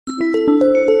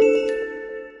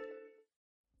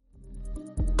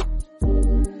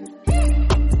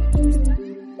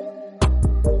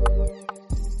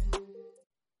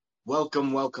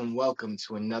Welcome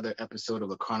to another episode of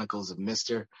the Chronicles of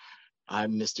Mr.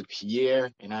 I'm Mr.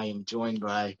 Pierre, and I am joined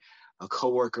by a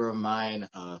coworker of mine,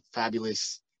 a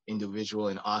fabulous individual,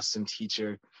 an awesome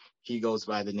teacher. He goes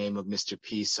by the name of Mr.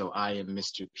 P, so I am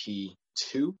Mr.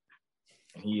 P2,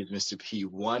 and he is Mr.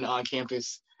 P1 on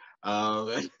campus.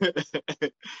 The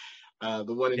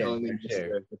one and only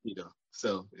Mr. Pepito.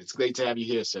 So it's great to have you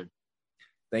here, sir.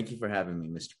 Thank you for having me,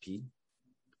 Mr. P.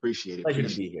 Appreciate it. Pleasure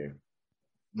to be here.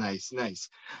 Nice.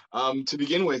 To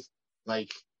begin with,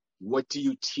 what do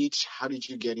you teach? How did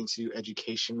you get into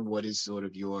education? What is sort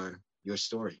of your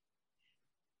story?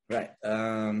 Right.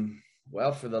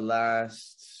 Well, for the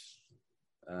last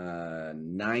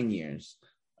 9 years,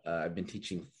 I've been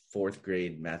teaching fourth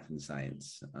grade math and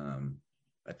science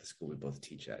at the school we both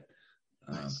teach at.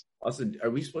 Nice. Also, are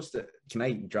we supposed to? Can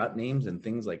I drop names and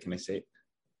things? Can I say?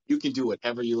 You can do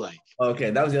whatever you like. Okay,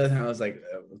 that was the other thing. I was like,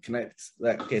 can I?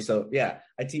 Okay, so yeah,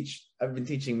 I've been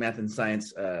teaching math and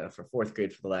science for fourth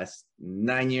grade for the last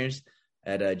 9 years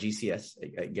at GCS,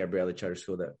 at Gabriella Charter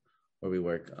School, where we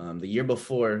work. The year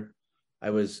before,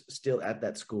 I was still at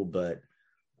that school, but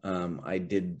I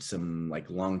did some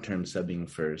long-term subbing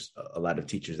for a lot of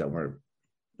teachers that were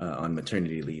on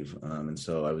maternity leave, and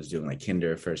so I was doing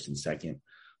kinder, first and second.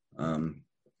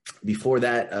 Before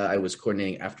that, I was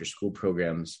coordinating after-school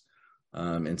programs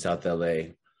in South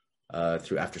LA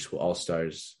through After School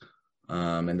All-Stars.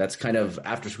 And that's kind of,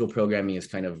 after-school programming is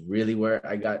kind of really where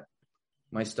I got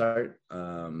my start,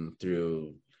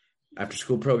 through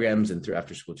after-school programs and through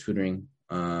after-school tutoring.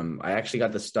 I actually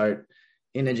got the start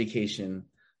in education.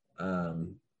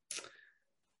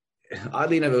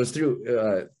 Oddly enough, it was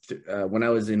through when I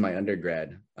was in my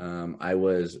undergrad. One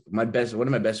of my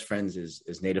best friends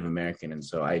is Native American, and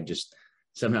so I just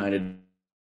somehow ended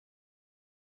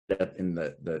up in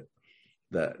the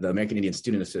American Indian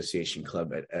Student Association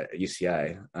Club at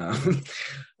UCI,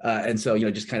 and so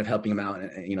just kind of helping them out,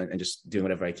 and just doing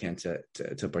whatever I can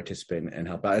to participate and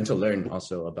help out and to learn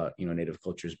also about Native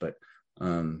cultures, but.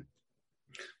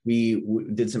 We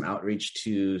did some outreach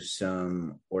to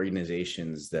some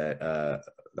organizations that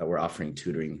were offering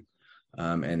tutoring.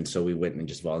 And so we went and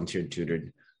just volunteered,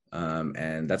 tutored.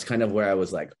 And that's kind of where I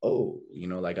was like,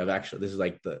 I've actually, this is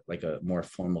a more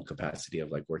formal capacity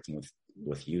of working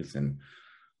with youth. And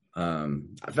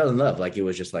I fell in love. It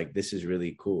was just this is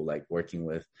really cool. Working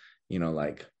with,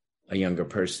 a younger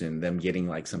person, them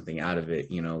getting something out of it,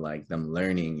 them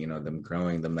learning, them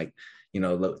growing, them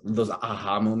those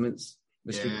aha moments.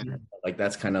 Yeah.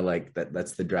 That's kind of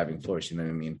that's the driving force, you know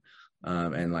what I mean?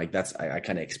 And that's I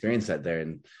kind of experienced that there,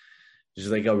 and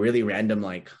just a really random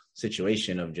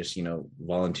situation of just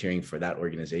volunteering for that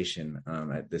organization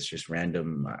at this just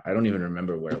random, I don't even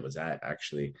remember where it was at.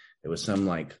 Actually, it was some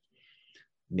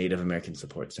Native American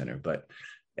support center, but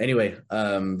anyway,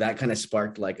 that kind of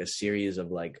sparked a series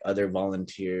of other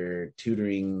volunteer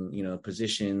tutoring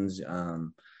positions,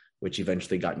 which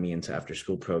eventually got me into after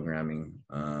school programming.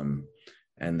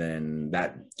 And then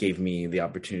that gave me the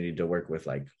opportunity to work with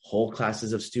whole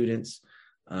classes of students.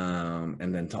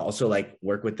 And then to also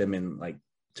work with them in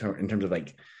terms of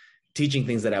teaching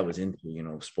things that I was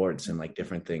into, sports and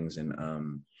different things.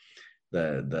 And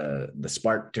the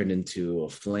spark turned into a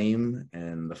flame,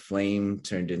 and the flame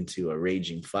turned into a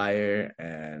raging fire.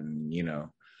 And,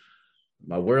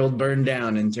 my world burned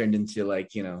down and turned into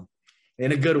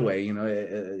in a good way,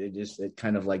 it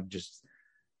kind of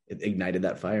it ignited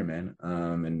that fire, man.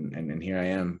 And here I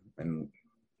am, and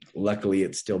luckily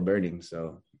it's still burning.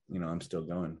 So, I'm still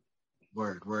going.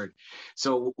 Word.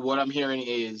 So what I'm hearing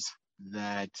is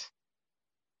that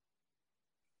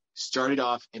started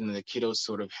off, and the kiddos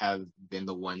sort of have been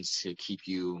the ones to keep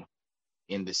you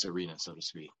in this arena, so to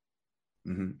speak.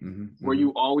 Were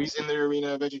you always in the arena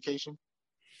of education?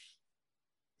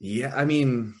 Yeah, I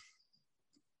mean,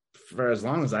 for as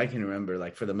long as I can remember,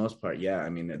 for the most part, yeah. I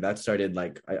mean, that started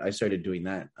I started doing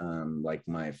that.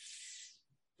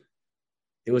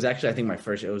 It was actually, I think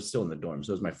it was still in the dorm.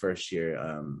 So it was my first year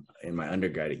in my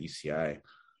undergrad at UCI.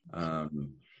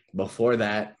 Before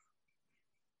that,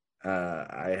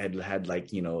 I had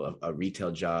a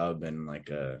retail job, and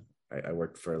I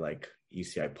worked for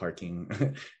UCI parking,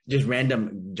 just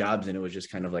random jobs, and it was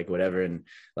just kind of whatever. And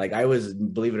I was,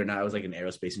 believe it or not, I was an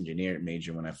aerospace engineer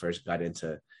major when I first got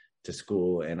into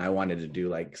school, and I wanted to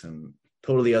do some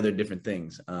totally other different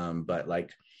things. But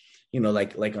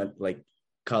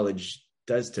college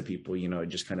does to people, it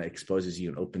just kind of exposes you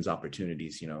and opens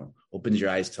opportunities, opens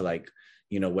your eyes to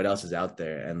what else is out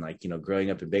there. And growing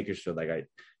up in Bakersfield, I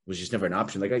was just never an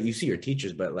option. You see your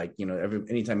teachers, but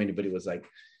anytime anybody was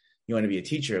you want to be a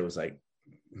teacher, it was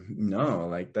No,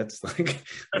 like that's like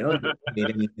they don't get paid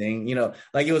anything,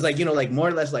 like it was like, like more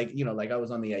or less like, like I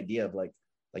was on the idea of like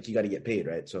you got to get paid,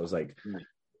 right? So it was Right.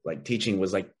 like teaching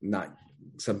was like not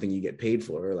something you get paid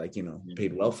for, or like,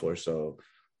 paid well for. So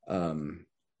um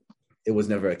it was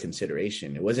never a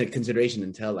consideration. It wasn't a consideration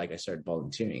until like I started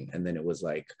volunteering. And then it was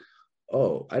like,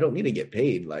 oh, I don't need to get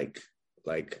paid. Like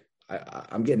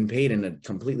I'm getting paid in a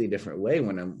completely different way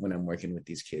when I'm working with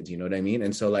these kids. You know what I mean?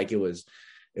 And so like it was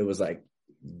like,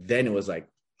 then it was like,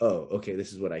 oh, okay,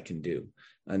 this is what I can do.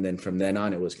 And then from then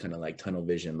on, it was kind of like tunnel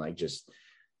vision, like just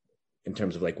in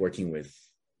terms of like working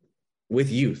with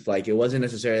youth. Like it wasn't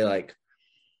necessarily like,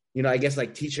 I guess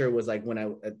like teacher was like when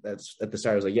at the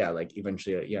start I was like, yeah, like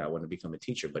eventually, yeah, I want to become a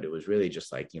teacher. But it was really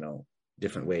just like,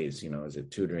 different ways, is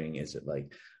it tutoring? Is it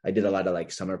like, I did a lot of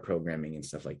like summer programming and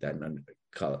stuff like that. And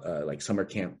like summer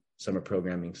camp, summer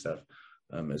programming stuff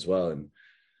as well. And,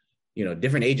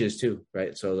 different ages too.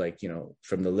 Right. So like,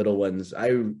 from the little ones,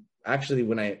 I actually,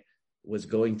 when I was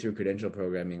going through credential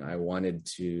programming, I wanted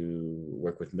to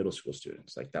work with middle school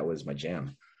students. Like that was my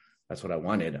jam. That's what I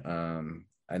wanted.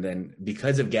 And then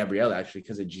because of Gabrielle, actually,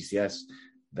 because of GCS,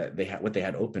 that what they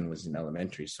had open was in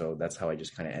elementary. So that's how I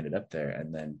just kind of ended up there.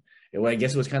 And then I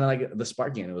guess it was kind of like the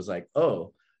spark game. It was like,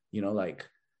 oh, like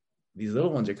these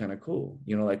little ones are kind of cool.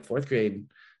 Like fourth grade,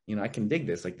 I can dig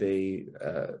this. Like they,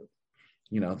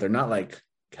 they're not like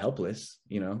helpless.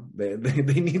 They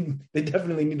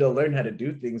definitely need to learn how to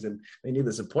do things, and they need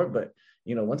the support. But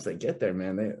once they get there,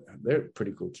 man, they're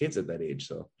pretty cool kids at that age.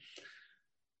 So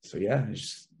yeah, it's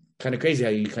just kind of crazy how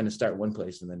you kind of start one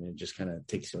place and then it just kind of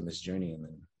takes you on this journey, and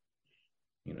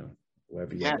then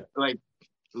wherever you end up. Like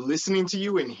listening to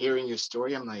you and hearing your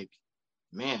story, I'm like,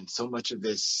 man, so much of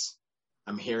this,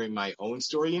 I'm hearing my own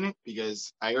story in it,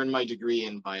 because I earned my degree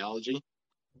in biology.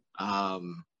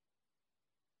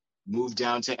 Moved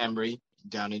down to Emory,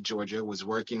 down in Georgia, was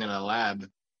working in a lab,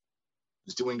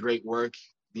 was doing great work,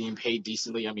 being paid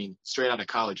decently. I mean, straight out of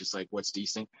college, it's like, what's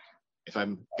decent? If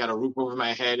I've got a roof over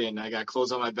my head and I got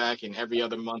clothes on my back and every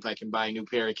other month I can buy a new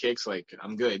pair of kicks, like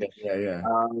I'm good. Yeah.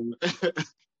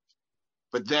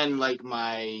 But then like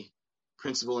my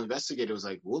principal investigator was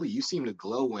like, Wooly, you seem to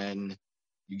glow when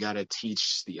you got to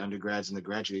teach the undergrads and the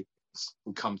graduates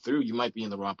who come through. You might be in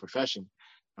the wrong profession.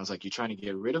 I was like, you're trying to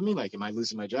get rid of me? Like, am I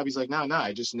losing my job? He's like, no,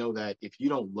 I just know that if you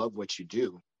don't love what you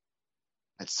do,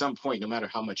 at some point, no matter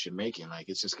how much you're making, like,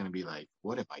 it's just going to be like,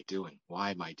 what am I doing?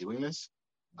 Why am I doing this?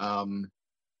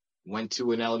 Went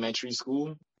to an elementary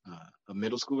school, a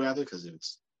middle school rather, because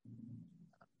it's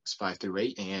 5 through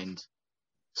 8, and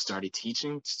started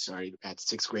teaching, started at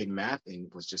 6th grade math, and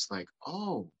was just like,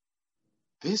 oh,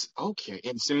 this, okay.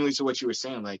 And similarly to what you were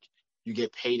saying, like, you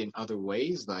get paid in other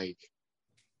ways, like,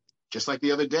 just like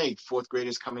the other day, 4th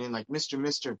graders coming in like, Mister,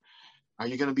 are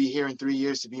you going to be here in 3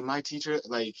 years to be my teacher?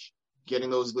 Like getting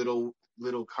those little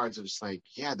cards of just like,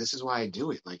 yeah, this is why I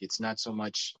do it. Like, it's not so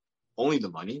much only the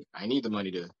money. I need the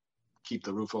money to keep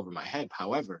the roof over my head.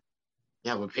 However,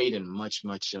 yeah, we're paid in much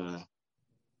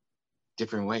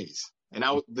different ways. And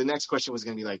the next question was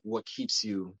going to be like, what keeps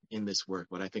you in this work?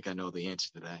 But I think I know the answer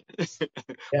to that.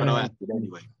 But I'll ask it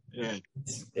anyway. Yeah.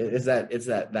 It's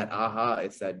that aha,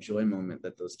 it's that joy moment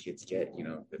that those kids get.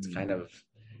 It's kind of,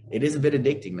 it is a bit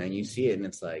addicting, man. You see it, and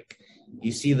it's like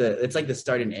you see it's like the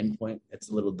start and end point. It's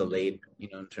a little delayed,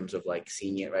 in terms of like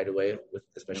seeing it right away,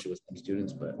 especially with some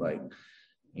students. But like,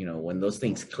 when those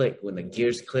things click, when the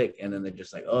gears click, and then they're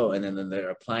just like, oh, and then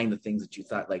they're applying the things that you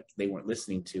thought like they weren't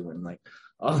listening to, and like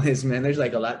all this, man, there's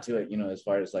like a lot to it, as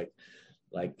far as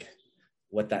like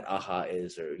what that aha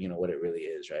is, or what it really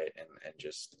is, right? And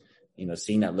just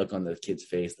seeing that look on the kid's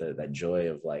face, that joy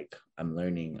of like, I'm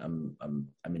learning, I'm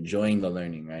enjoying the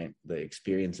learning, right? The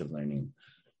experience of learning.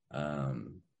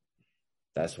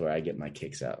 That's where I get my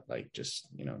kicks out. Like, just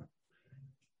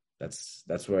that's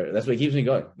what keeps me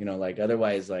going. Like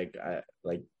otherwise, like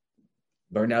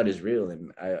burnout is real,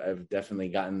 and I've definitely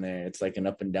gotten there. It's like an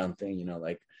up and down thing,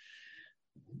 like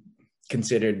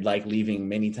considered like leaving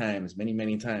many times,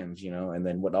 and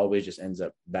then what always just ends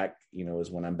up back,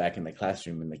 is when I'm back in the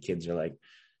classroom and the kids are like,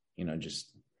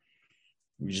 just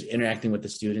interacting with the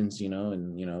students,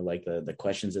 and like the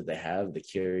questions that they have, the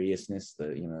curiousness,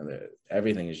 the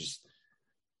everything is just,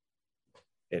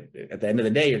 at the end of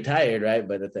the day, you're tired, right?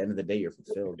 But at the end of the day, you're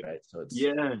fulfilled, right? So it's,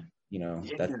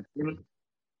 that's.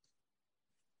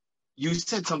 You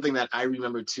said something that I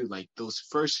remember too, like those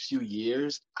first few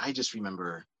years, I just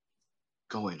remember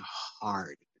going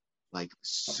hard, like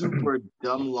super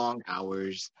dumb long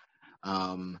hours,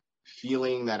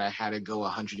 feeling that I had to go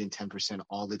 110%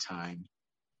 all the time.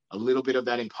 A little bit of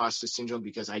that imposter syndrome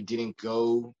because I didn't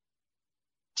go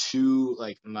to,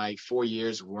 like, my 4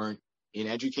 years weren't in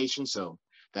education. So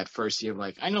that first year of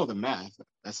like, I know the math,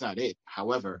 that's not it.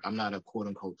 However, I'm not a quote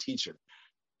unquote teacher,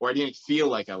 or I didn't feel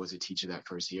like I was a teacher that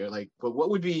first year. Like, but what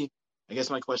would be, I guess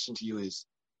my question to you is,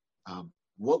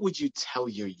 what would you tell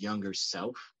your younger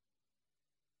self?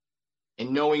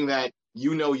 And knowing that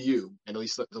you know you, at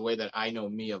least the way that I know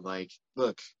me, of like,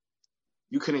 look,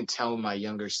 you couldn't tell my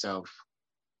younger self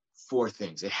four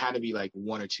things. It had to be like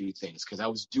one or two things because I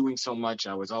was doing so much.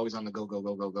 I was always on the go, go,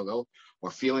 go, go, go, go,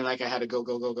 or feeling like I had to go,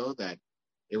 go, go, go, that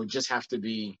it would just have to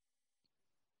be,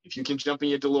 if you can jump in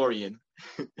your DeLorean,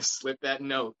 slip that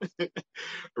note,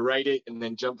 write it, and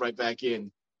then jump right back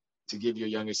in to give your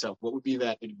younger self. What would be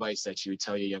that advice that you would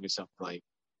tell your younger self? Like,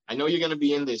 I know you're going to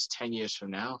be in this 10 years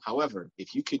from now. However,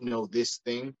 if you could know this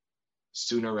thing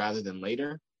sooner rather than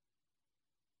later,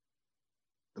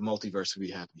 the multiverse would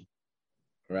be happy.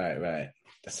 Right.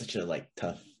 That's such a like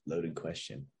tough, loaded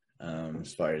question.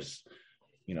 As far as,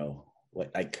 you know,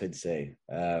 what I could say.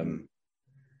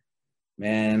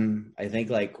 Man, I think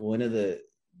like one of the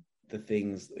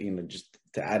things, you know, just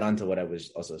to add on to what I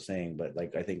was also saying, but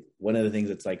like I think one of the things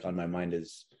that's like on my mind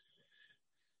is,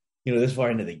 you know, this far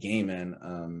into the game, man,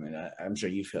 and I'm sure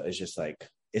you feel, it's just like,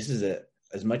 this is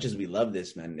as much as we love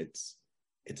this, man, it's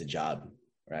a job,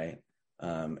 right?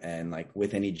 And like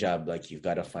with any job, like you've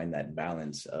got to find that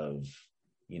balance of,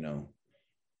 you know,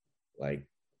 like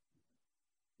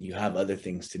you have other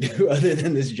things to do other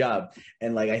than this job.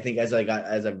 And like, I think as I've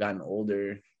gotten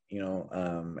older, you know,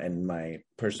 and my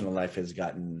personal life has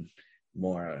gotten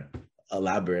more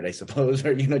elaborate, I suppose,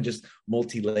 or, you know, just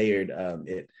multi-layered,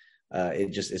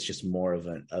 it's just more of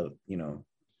you know,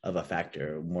 of a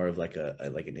factor, more of like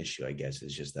like an issue, I guess.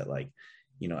 It's just that, like,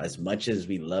 you know, as much as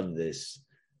we love this,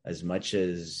 as much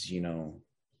as, you know,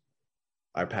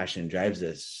 our passion drives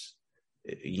us,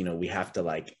 you know, we have to,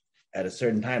 like, at a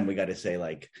certain time, we got to say,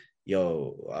 like,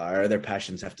 yo, our other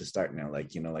passions have to start now.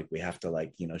 Like, you know, like we have to,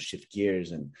 like, you know, shift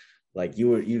gears. And like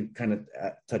you kind of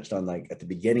touched on, like, at the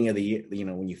beginning of the year, you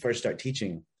know, when you first start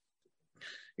teaching,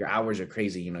 your hours are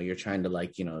crazy. You know, you're trying to,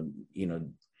 like, you know,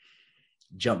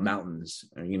 jump mountains,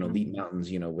 or, you know, leap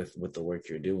mountains, you know, with the work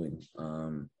you're doing.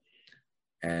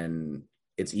 And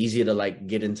it's easy to, like,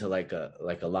 get into like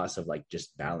a loss of, like,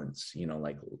 just balance, you know,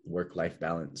 like work-life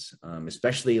balance,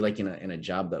 especially like in a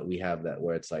job that we have, that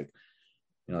where it's like,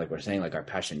 you know, like we're saying, like our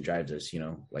passion drives us, you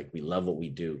know, like we love what we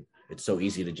do. It's so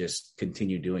easy to just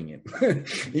continue doing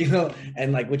it, you know,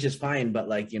 and like, which is fine. But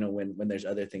like, you know, when there's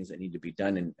other things that need to be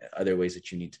done and other ways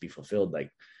that you need to be fulfilled, like,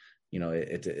 you know,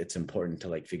 it's important to,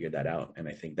 like, figure that out. And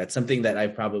I think that's something that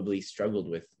I've probably struggled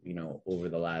with, you know, over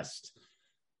the last,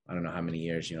 I don't know how many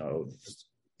years, you know,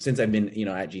 since I've been, you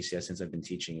know, at GCS, since I've been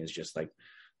teaching, is just like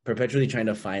perpetually trying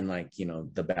to find, like, you know,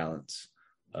 the balance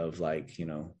of, like, you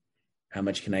know, how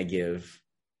much can I give,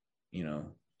 you know,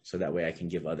 so that way I can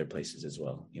give other places as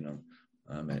well, you know,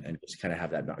 and just kind of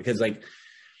have that balance. Because, like,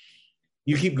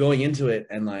 you keep going into it,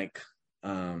 and like,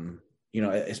 you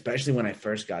know, especially when I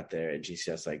first got there at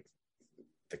GCS, like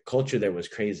the culture there was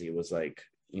crazy. It was like,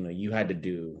 you know, you had to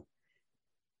do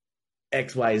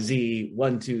XYZ,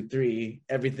 1, 2, 3,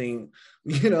 everything,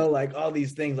 you know, like all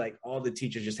these things, like all the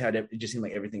teachers just had, it just seemed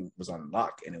like everything was on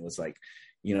lock. And it was like,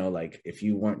 you know, like if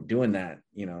you weren't doing that,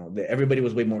 you know, everybody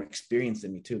was way more experienced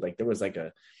than me too. Like there was like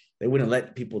they wouldn't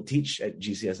let people teach at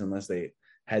GCS unless they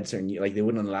had certain, like they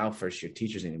wouldn't allow first year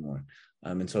teachers anymore.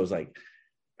 And so it was like,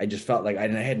 I just felt like I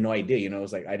had no idea, you know, it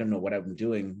was like, I don't know what I'm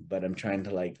doing, but I'm trying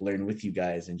to, like, learn with you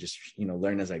guys and just, you know,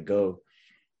 learn as I go.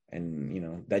 And, you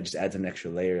know, that just adds an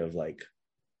extra layer of, like,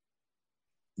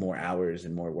 more hours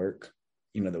and more work,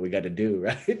 you know, that we got to do.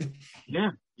 Right.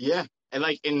 Yeah. And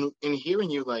like in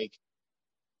hearing you, like,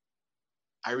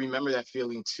 I remember that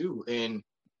feeling too. And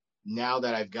now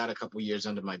that I've got a couple years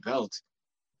under my belt,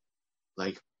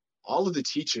 like all of the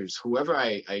teachers, whoever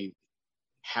I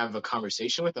have a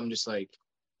conversation with, I'm just like,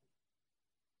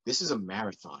 this is a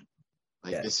marathon.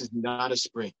 Like, Yeah. this is not a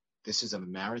sprint. This is a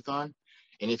marathon.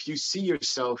 And if you see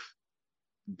yourself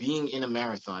being in a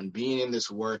marathon, being in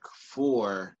this work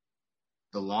for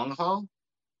the long haul,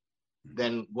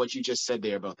 then what you just said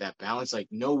there about that balance, like,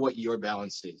 know what your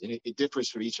balance is. And it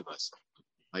differs for each of us.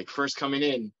 Like, first coming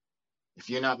in, if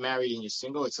you're not married and you're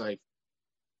single, it's like,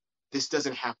 this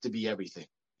doesn't have to be everything.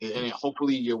 And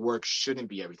hopefully your work shouldn't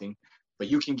be everything, but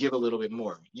you can give a little bit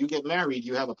more. You get married,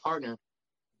 you have a partner,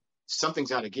 something's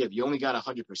got to give. You only got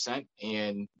 100%,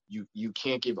 and you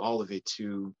can't give all of it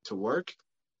to work.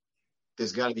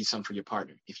 There's got to be some for your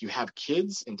partner. If you have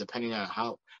kids, and depending on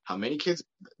how many kids,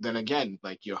 then again,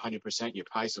 like, your 100%, your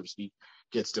pie, so to speak,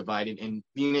 gets divided. And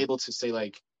being able to say,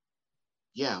 like,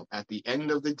 yeah, at the end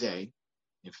of the day,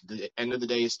 if the end of the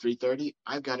day is 3:30,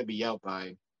 I've got to be out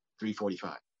by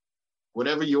 3:45.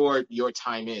 whatever your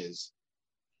time is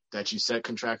that you set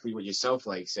contractually with yourself,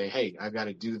 like say, hey, I've got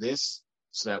to do this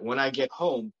so that when I get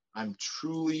home, I'm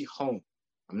truly home.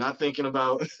 I'm not thinking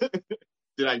about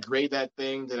did I grade that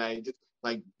thing? Did I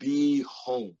like be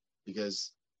home?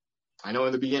 Because I know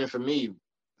in the beginning for me,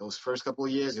 those first couple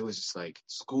of years, it was just like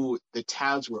school, the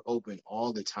tabs were open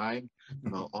all the time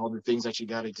about all the things that you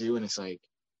got to do. And it's like,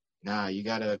 nah, you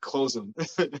got to close them,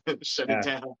 shut it Yeah.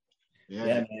 down. Yeah.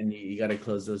 Yeah, man, you got to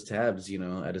close those tabs,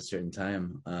 at a certain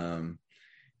time.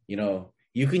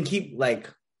 You can keep like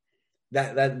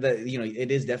that,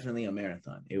 it is definitely a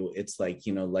marathon. It's like,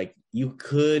 like you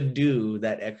could do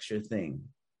that extra thing,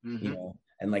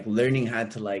 and like learning how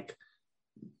to like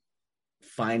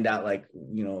find out, like,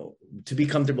 to be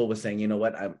comfortable with saying, you know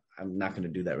what, I'm not going to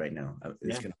do that right now.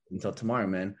 It's going to until tomorrow,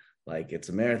 man. Like it's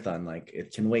a marathon, like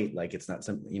it can wait. Like it's not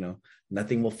something,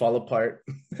 nothing will fall apart.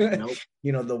 Nope.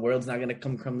 The world's not going to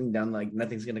come crumbling down. Like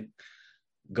nothing's going to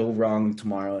go wrong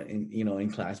tomorrow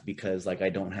in class because like I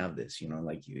don't have this,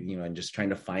 and just trying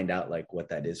to find out like what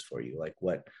that is for you, like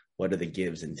what are the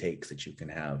gives and takes that you can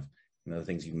have, the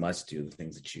things you must do, the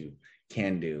things that you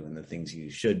can do, and the things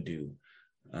you should do,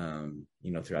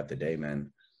 throughout the day,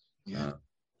 man.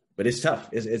 But it's tough.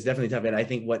 It's definitely tough, and I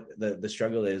think what the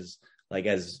struggle is, like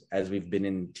as we've been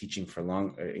in teaching for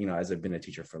long, as I've been a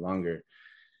teacher for longer,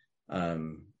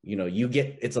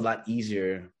 it's a lot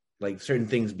easier. Like certain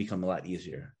things become a lot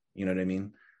easier. You know what I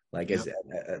mean? Like as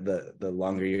the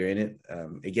longer you're in it,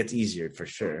 it gets easier for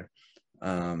sure.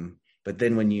 But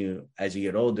then as you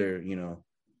get older, you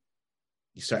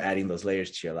start adding those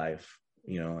layers to your life,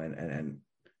 and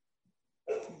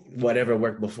whatever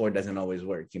worked before doesn't always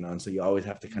work, and so you always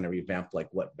have to kind of revamp like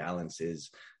what balance is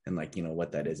and like,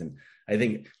 what that is. And I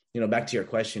think, back to your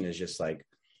question is just like,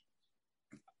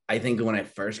 I think when I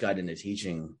first got into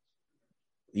teaching,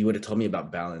 you would have told me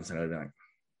about balance and I would have been like,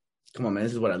 come on, man,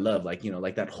 this is what I love. Like,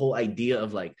 like that whole idea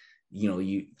of like,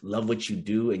 you love what you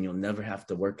do and you'll never have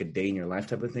to work a day in your life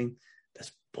type of thing.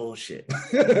 That's bullshit.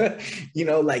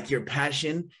 Like your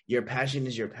passion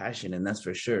is your passion, and that's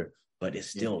for sure, but it's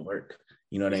still work.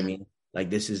 You know what I mean? Like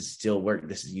this is still work.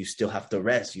 You still have to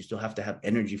rest. You still have to have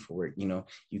energy for work.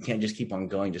 You can't just keep on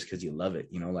going just because you love it,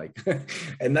 like,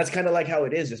 and that's kind of like how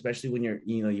it is, especially when you're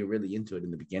really into it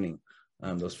in the beginning.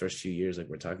 Those first few years, like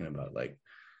we're talking about, like,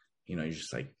 you're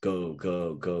just like, go,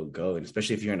 go, go, go. And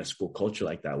especially if you're in a school culture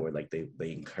like that, where like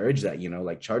they encourage that,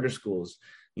 like charter schools,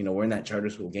 we're in that charter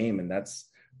school game, and that's,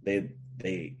 they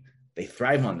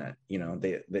thrive on that.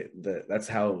 That's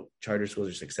how charter schools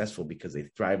are successful, because they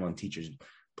thrive on teachers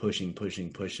pushing,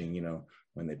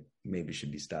 when they maybe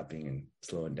should be stopping and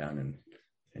slowing down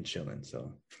and chilling.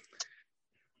 So,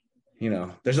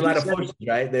 there's a lot of forces,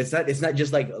 right? It's not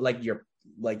just like you're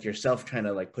like yourself trying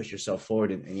to like push yourself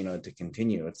forward and to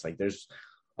continue. It's like there's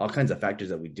all kinds of factors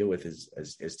that we deal with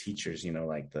as teachers,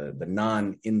 like the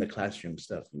non in the classroom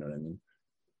stuff, you know what I mean?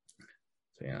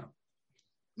 So yeah.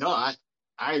 No, I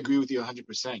agree with you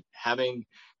 100%. Having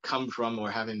come from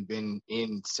or having been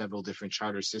in several different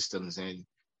charter systems, and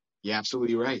you're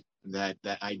absolutely right, that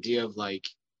idea of like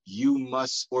you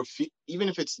must, or even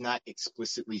if it's not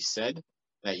explicitly said,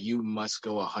 that you must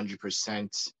go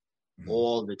 100%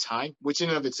 all the time, which in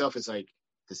and of itself is like,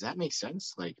 does that make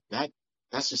sense? Like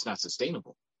that's just not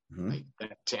sustainable. Like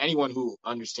that, to anyone who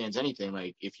understands anything,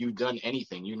 like if you've done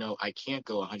anything, I can't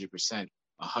go 100%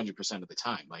 of the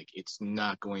time. Like it's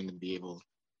not going to be able,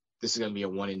 this is going to be a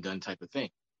one and done type of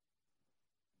thing.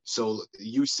 So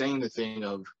you saying the thing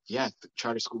of, the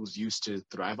charter schools used to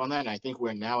thrive on that. And I think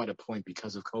we're now at a point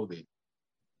because of COVID,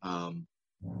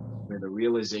 where the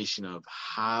realization of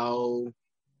how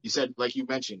you said, like you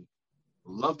mentioned,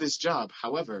 love this job.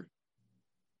 However,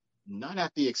 not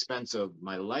at the expense of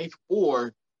my life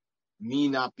or me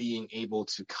not being able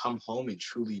to come home and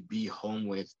truly be home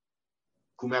with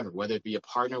whomever, whether it be a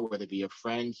partner, whether it be a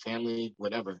friend, family,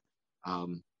 whatever,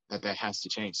 that has to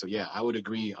change. So yeah, I would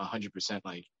agree 100%.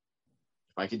 Like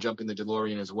if I could jump in the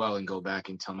DeLorean as well and go back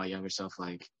and tell my younger self,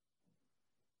 like,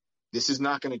 this is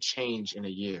not going to change in a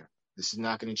year. This is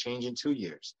not going to change in 2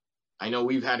 years. I know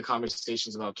we've had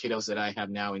conversations about kiddos that I have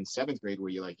now in 7th grade where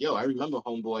you're like, yo, I remember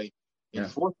homeboy in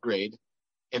 4th grade.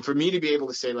 And for me to be able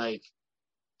to say like,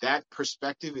 that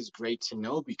perspective is great to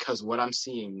know, because what I'm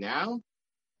seeing now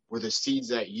were the seeds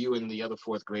that you and the other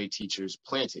 4th grade teachers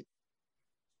planted.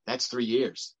 That's 3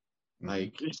 years.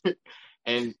 Like,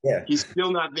 and he's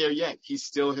still not there yet. He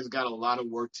still has got a lot of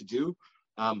work to do.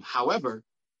 However,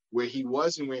 where he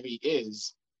was and where he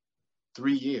is,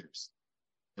 3 years.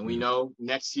 And we know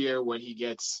next year when he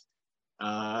gets,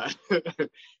 Jorge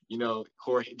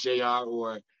JR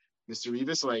or Mr.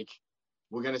 Rivas, like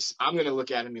I'm going to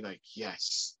look at him and be like,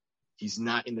 yes, he's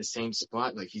not in the same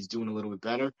spot. Like, he's doing a little bit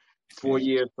better.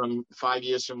 Yeah. 5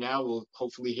 years from now, we'll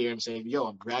hopefully hear him say, yo,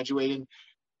 I'm graduating.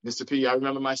 Mr. P, I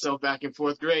remember myself back in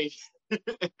fourth grade. I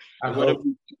And hope.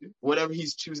 whatever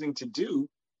he's choosing to do,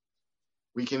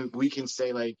 we can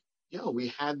say, like, yo,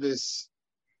 we had this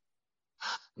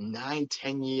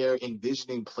 9-10 year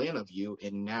envisioning plan of you,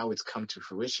 and now it's come to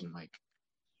fruition. Like,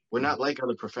 we're not like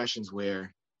other professions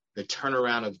where the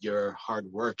turnaround of your hard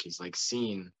work is like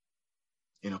seen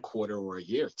in a quarter or a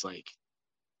year. It's like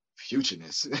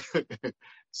futureness.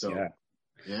 So Yeah.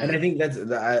 yeah, And I think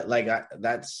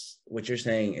that's what you're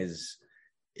saying is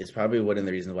probably one of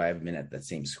the reasons why I've been at that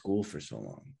same school for so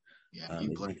long. yeah, Is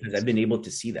because I've been able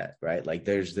to see that, right? Like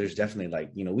there's definitely,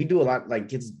 like, we do a lot, like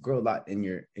kids grow a lot in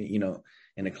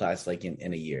in a class, like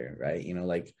in a year, right?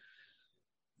 Like,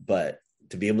 but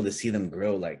to be able to see them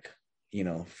grow, like,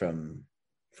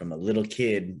 from a little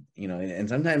kid, and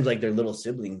sometimes like they're little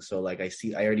siblings. So like I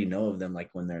already know of them, like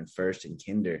when they're in first and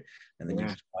kinder, and then you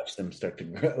yeah. just watch them start to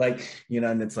grow, like,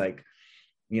 and it's like,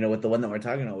 with the one that we're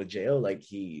talking about with Jo, like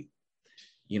he,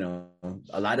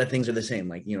 a lot of things are the same.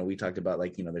 Like, we talked about,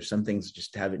 like, there's some things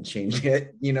just haven't changed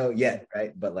yet,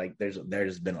 right? But like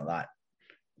there's been a lot,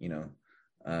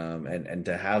 and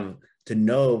to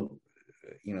know,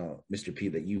 Mr. P,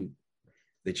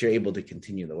 that you're able to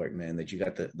continue the work, man, that you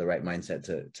got the right mindset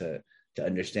to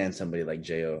understand somebody like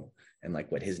Jo and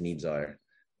like what his needs are,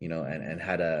 and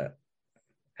how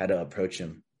to approach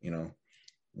him,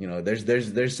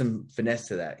 there's some finesse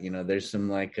to that, there's some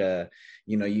like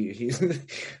he's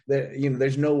there,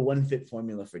 there's no one fit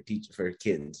formula for kids,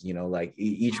 like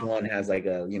each one has like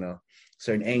a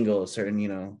certain angle,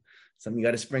 certain something you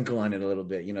got to sprinkle on it a little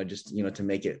bit, just to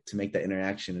make that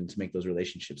interaction and to make those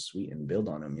relationships sweet and build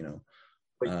on them,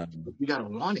 But you gotta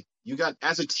want it. You got,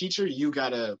 as a teacher, you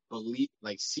gotta believe,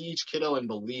 like, see each kiddo and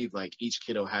believe like each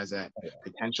kiddo has that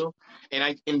potential.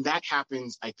 And that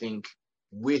happens, I think,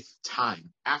 with time.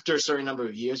 After a certain number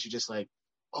of years, you're just like,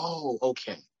 oh,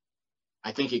 okay.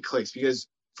 I think it clicks, because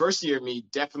first year me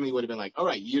definitely would have been like, all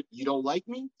right, you don't like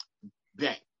me?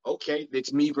 Bet. Okay,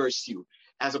 it's me versus you.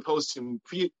 As opposed to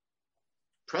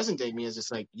present day me is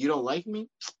just like, you don't like me?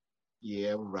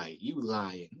 Yeah, right. You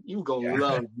lying. You gonna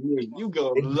love me. You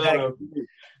gonna Exactly. love me.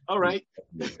 All right.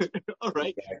 All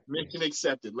right. Exactly. Mission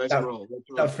accepted. Let's Stop, roll. Let's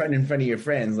stop roll. fronting in front of your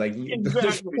friends. Like,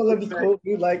 Exactly. let me Exactly. quote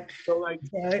you, like, So, like,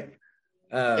 right.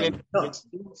 and No. it's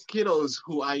these kiddos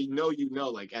who I know,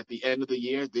 like, at the end of the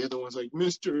year, they're the ones like,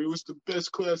 Mister, it was the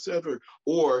best class ever.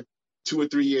 Or 2 or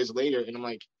 3 years later, and I'm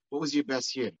like, what was your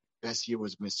best year? Best year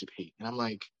was Mr. P. And I'm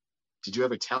like, did you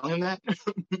ever tell him that?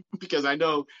 Because I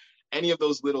know any of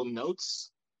those little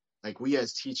notes, like, we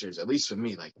as teachers, at least for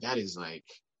me, like, that is like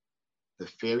the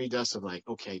fairy dust of like,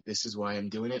 okay, this is why I'm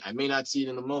doing it. I may not see it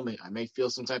in the moment. I may feel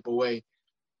some type of way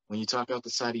when you talk out the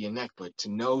side of your neck, but to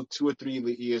know 2 or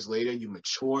 3 years later, you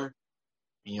mature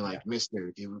and you're Yeah. like,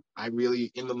 Mister, I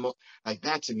really, like,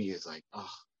 that to me is like, oh,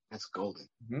 that's golden.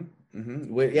 Mm-hmm.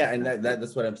 Mm-hmm. Well, yeah, and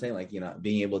that's what I'm saying. Like,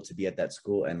 being able to be at that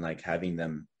school and like having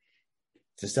them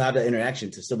to still have that interaction,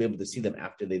 to still be able to see them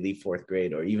after they leave fourth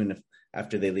grade, or even if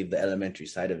after they leave the elementary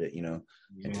side of it, and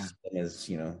to Yeah. see them as,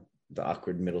 the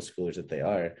awkward middle schoolers that they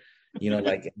are,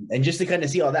 like, and just to kind of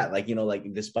see all that, like,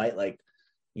 like despite like,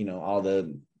 all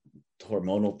the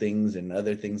hormonal things and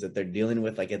other things that they're dealing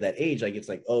with, like at that age, like it's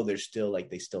like, oh, they're still like,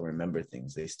 they still remember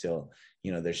things. They still,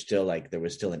 they're still like, there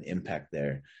was still an impact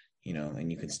there,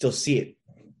 and you can still see it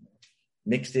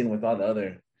mixed in with all the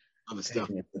other Stuff.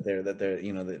 that they're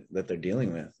that they're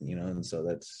dealing with, and so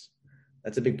that's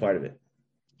a big part of it.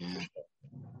 Yeah.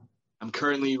 I'm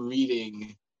currently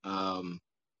reading,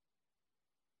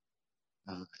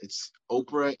 it's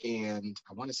Oprah, and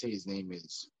I want to say his name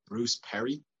is Bruce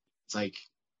Perry. It's like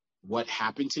What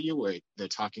Happened to You, where they're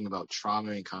talking about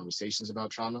trauma and conversations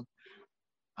about trauma.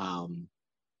 Um,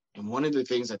 and one of the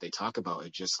things that they talk about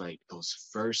is just like those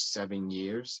first 7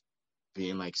 years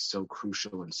being like so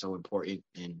crucial and so important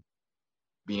in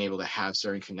being able to have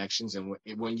certain connections, and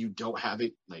when you don't have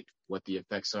it, like what the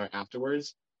effects are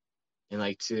afterwards. And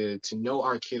like to know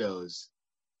our kiddos,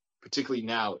 particularly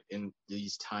now in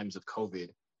these times of COVID,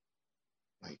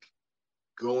 like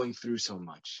going through so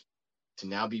much, to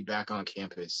now be back on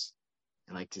campus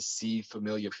and like to see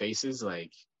familiar faces,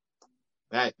 like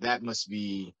that must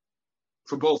be,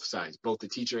 for both sides, both the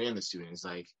teacher and the students,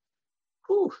 like,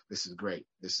 whew, this is great.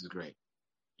 This is great.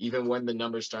 Even when the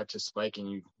numbers start to spike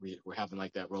and we're having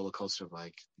like that roller coaster of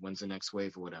like, when's the next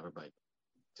wave or whatever. But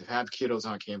to have kiddos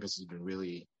on campus has been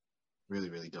really, really,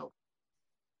 really dope.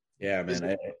 Yeah,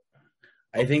 man.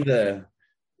 I think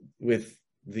with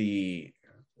the,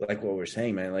 like what we're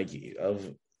saying, man, like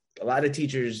of a lot of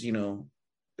teachers,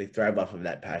 they thrive off of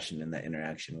that passion and that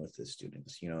interaction with the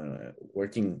students.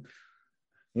 Working,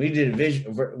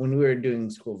 when we were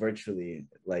doing school virtually,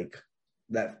 like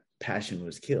that passion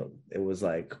was killed. It was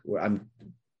like where I'm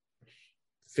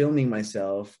filming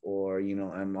myself, or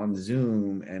I'm on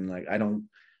Zoom and like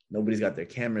nobody's got their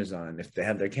cameras on. If they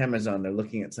have their cameras on, they're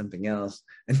looking at something else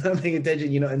and not paying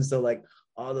attention, and so like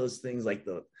all those things, like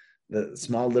the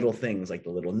small little things, like the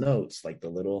little notes, like the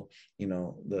little,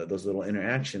 those little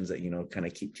interactions that, kind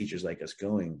of keep teachers like us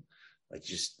going, like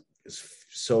just is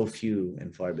so few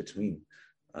and far between.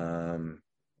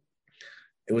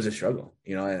 It was a struggle,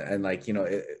 and like,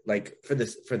 like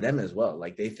for them as well,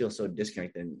 like they feel so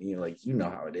disconnected, and, like,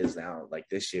 how it is now, like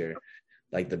this year,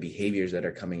 like the behaviors that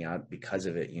are coming out because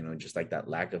of it, just like that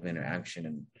lack of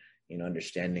interaction and,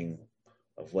 understanding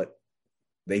of what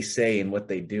they say and what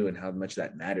they do and how much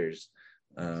that matters.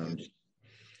 It's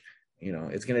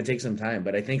going to take some time,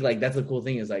 but I think like that's the cool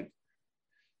thing is like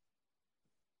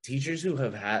teachers who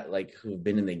have who've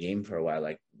been in the game for a while,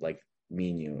 like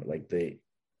me and you, like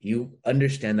you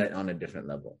understand that on a different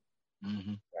level,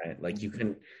 right? Like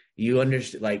you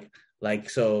understand,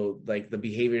 so like the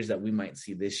behaviors that we might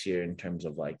see this year in terms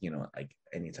of like, like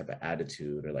any type of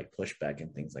attitude or like pushback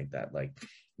and things like that, like,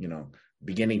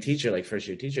 beginning teacher, like first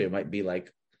year teacher, it might be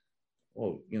like,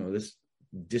 oh, this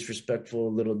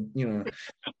disrespectful little,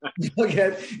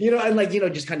 okay, and like,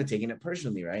 just kind of taking it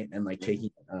personally, right? And like taking,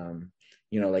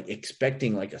 like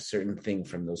expecting like a certain thing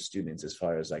from those students as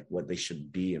far as like what they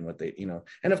should be and what they,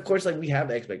 and of course, like we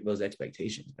have those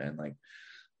expectations, man. Like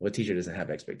what teacher doesn't have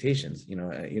expectations,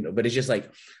 but it's just like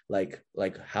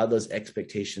how those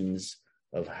expectations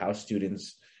of how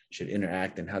students should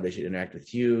interact and how they should interact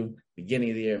with you, beginning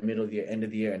of the year, middle of the year, end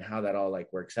of the year, and how that all like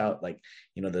works out. Like,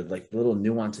 the like little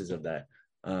nuances of that,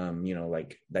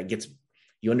 like that gets,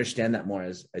 you understand that more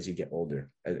as you get older,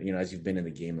 as you've been in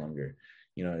the game longer,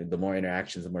 the more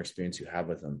interactions, the more experience you have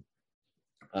with them.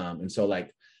 And so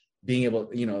like being able,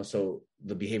 so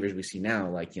the behaviors we see now,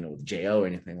 like, with JO or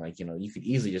anything, like, you could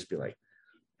easily just be like,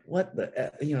 what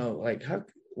the, like, how,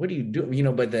 what do you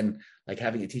do? But then like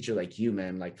having a teacher like you,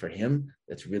 man, like for him,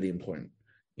 that's really important,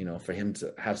 for him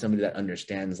to have somebody that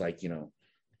understands like,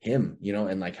 him,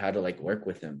 and like how to like work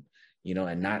with him,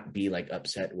 and not be like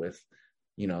upset with,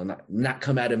 not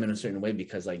come at him in a certain way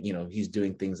because like, he's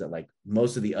doing things that like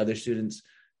most of the other students,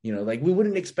 like we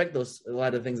wouldn't expect a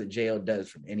lot of things that JL does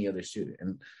from any other student.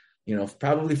 And,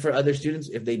 probably for other students,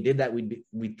 if they did that,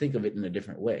 we'd think of it in a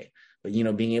different way. But,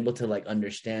 being able to like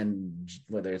understand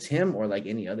whether it's him or like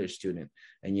any other student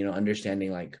and,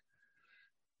 understanding like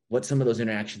what some of those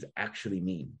interactions actually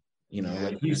mean,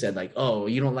 like you said, like, oh,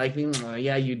 you don't like me?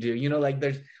 Yeah, you do. Like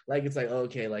there's like, it's like,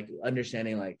 okay, like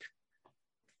understanding like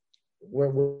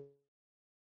what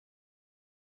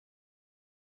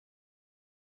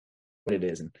it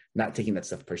is and not taking that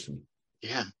stuff personally.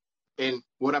 Yeah. And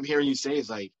what I'm hearing you say is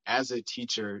like, as a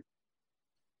teacher,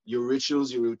 your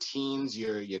rituals, your routines,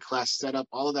 your class setup,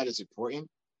 all of that is important.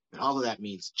 And all of that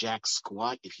means jack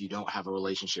squat if you don't have a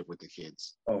relationship with the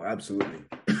kids. Oh, absolutely.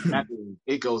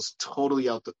 It goes totally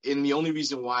out. And the only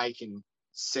reason why I can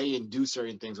say and do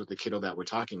certain things with the kiddo that we're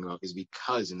talking about is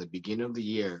because in the beginning of the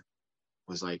year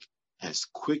was like, as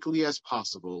quickly as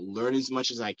possible, learn as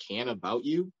much as I can about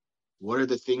you. What are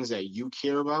the things that you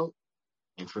care about?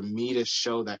 And for me to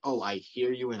show that, oh, I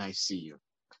hear you and I see you.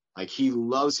 Like he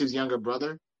loves his younger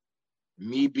brother.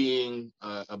 Me being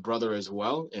a brother as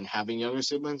well and having younger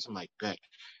siblings, I'm like, bet.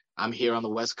 I'm here on the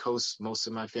West Coast. Most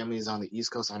of my family is on the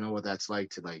East Coast. I know what that's like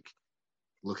to like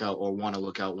look out or want to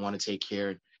look out, want to take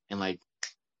care. And like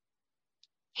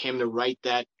him to write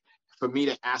that, for me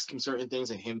to ask him certain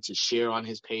things and him to share on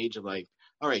his page of like,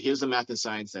 all right, here's the math and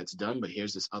science that's done, but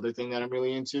here's this other thing that I'm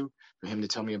really into. For him to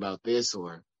tell me about this,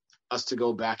 or us to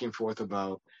go back and forth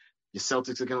about your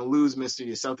Celtics are going to lose, mister.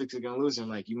 Your Celtics are going to lose. And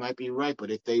I'm like, you might be right,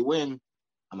 but if they win,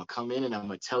 I'm going to come in and I'm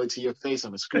going to tell it to your face.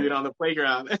 I'm going to scream it on the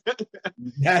playground.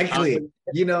 Exactly.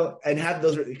 And have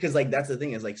those, because like, that's the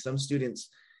thing is like some students,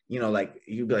 like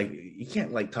you'd be like, you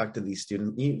can't like talk to these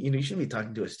students. You shouldn't be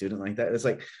talking to a student like that. It's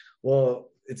like, well,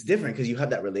 it's different because you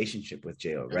have that relationship with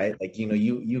Jo, right? Like,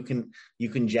 you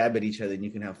can jab at each other and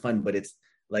you can have fun, but it's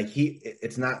like,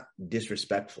 it's not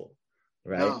disrespectful.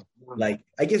 Right. No. Like,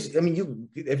 I guess, I mean,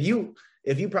 if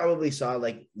you probably saw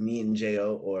like me and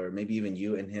Jo, or maybe even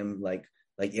you and him, like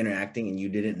interacting, and you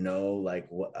didn't know like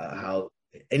how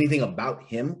anything about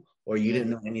him, or you didn't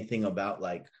know anything about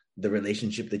like the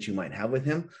relationship that you might have with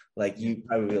him, like you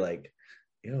probably like,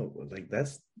 like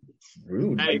that's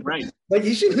rude. Hey, right. Like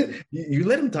you should, you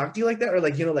let him talk to you like that, or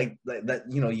like, like that,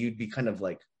 you'd be kind of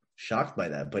like shocked by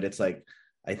that. But it's like,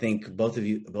 I think both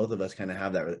of us kind of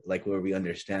have that, like where we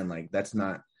understand like that's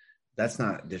not that's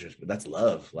not disrespect. That's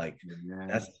love. Like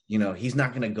that's, he's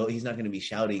not going to be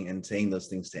shouting and saying those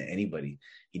things to anybody.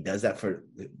 He does that for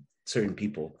certain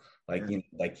people. Like,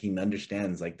 like he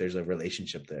understands, like there's a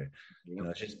relationship there.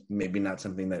 It's just maybe not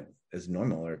something that is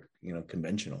normal or,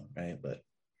 conventional. Right. But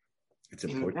it's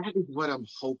important. And that is what I'm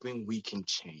hoping we can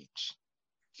change.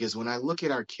 Because when I look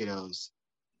at our kiddos,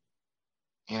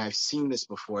 and I've seen this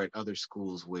before at other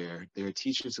schools where there are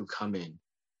teachers who come in,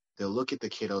 they'll look at the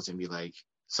kiddos and be like,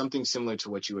 something similar to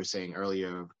what you were saying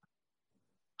earlier.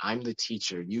 I'm the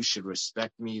teacher. You should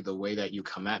respect me the way that you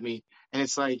come at me. And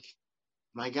it's like,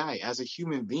 my guy, as a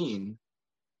human being,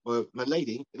 or my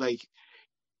lady, like,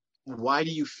 why do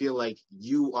you feel like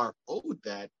you are owed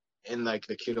that and like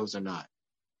the kiddos are not?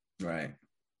 Right.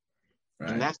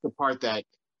 And that's the part that,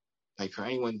 like, for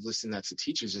anyone listening that's a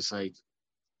teacher, is just like,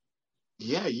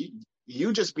 yeah,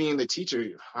 you just being the teacher,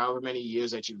 however many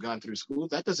years that you've gone through school,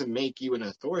 that doesn't make you an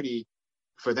authority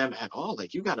for them at all.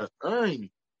 Like, you gotta earn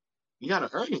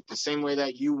it the same way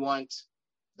that you want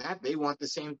that. They want the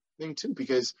same thing too,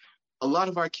 because a lot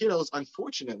of our kiddos,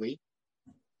 unfortunately,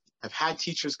 have had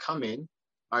teachers come in,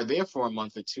 are there for a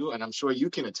month or two, and I'm sure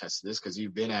you can attest to this because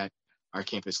you've been at our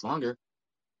campus longer,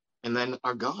 and then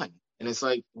are gone. And it's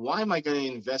like, why am I going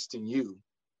to invest in you,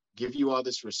 give you all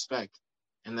this respect,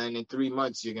 and then in 3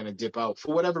 months you're going to dip out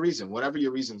for whatever reason, whatever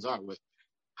your reasons are, with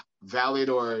valid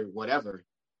or whatever.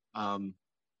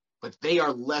 But they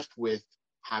are left with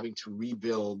having to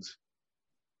rebuild.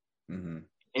 Mm-hmm.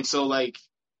 And so, like,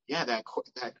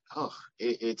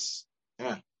 it's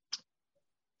yeah.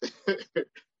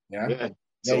 Yeah.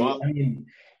 So I mean,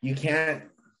 you can't.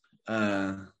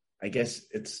 I guess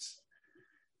it's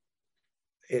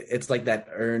like that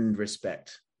earned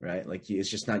respect, right? Like it's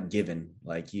just not given.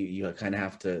 Like you kind of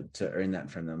have to earn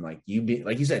that from them. Like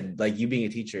like you said, like you being a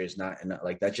teacher is not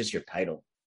like that's just your title,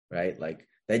 right? Like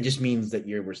that just means that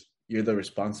you're the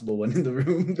responsible one in the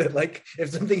room. That like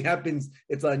if something happens,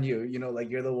 it's on you. Like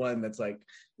you're the one that's like,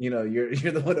 you're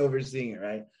the one overseeing it,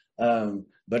 right?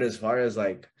 But as far as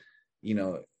like,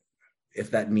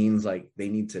 if that means like they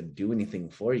need to do anything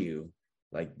for you,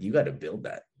 like you got to build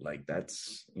that. Like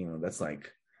that's that's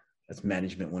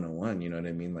management 101. You know what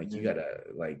I mean? Like you gotta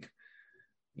like,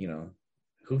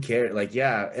 who cares? Like,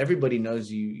 yeah, everybody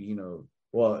knows you,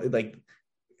 well, like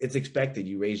it's expected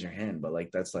you raise your hand, but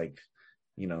like, that's like,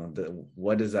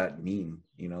 what does that mean?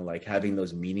 Like having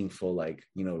those meaningful, like,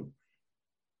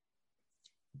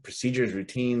 procedures,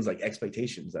 routines, like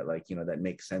expectations that like, that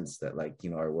make sense, that like,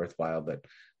 are worthwhile, but at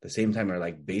the same time are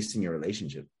like based in your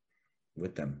relationship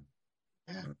with them.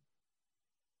 Yeah.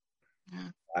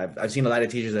 I've seen a lot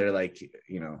of teachers that are like,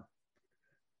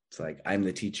 it's like, I'm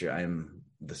the teacher, I'm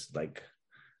this, like,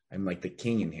 I'm like the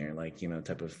king in here, like,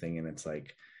 type of thing. And it's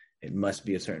like, it must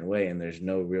be a certain way. And there's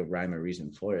no real rhyme or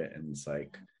reason for it. And it's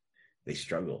like, they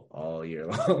struggle all year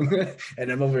long.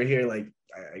 And I'm over here like,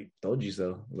 I told you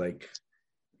so. Like,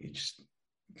 you just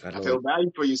gotta, I feel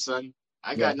bad for you, son.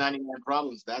 I got 99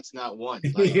 problems. That's not one.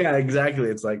 Like, yeah, exactly.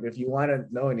 It's like, if you want to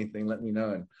know anything, let me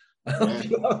know. And I'll help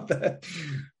you out that.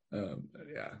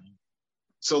 Yeah.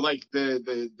 So like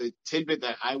the tidbit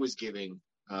that I was giving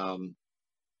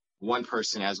one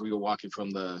person as we were walking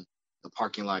from the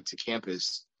parking lot to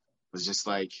campus was just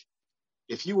like,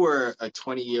 if you were a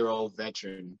 20-year-old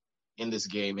veteran in this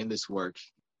game, in this work,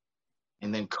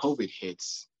 and then COVID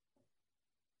hits,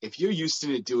 if you're used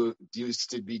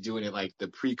to be doing it like the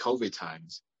pre-COVID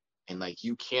times, and like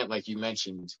you can't, like you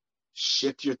mentioned,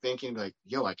 shift your thinking, like,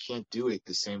 yo, I can't do it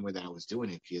the same way that I was doing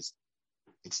it because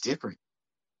it's different.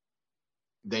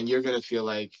 Then you're gonna feel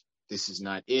like this is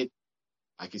not it.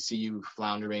 I could see you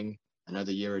floundering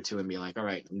another year or two and be like, all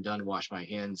right, I'm done, wash my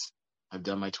hands. I've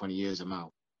done my 20 years, I'm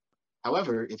out.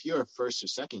 However, if you're a first or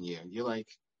second year, you're like,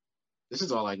 this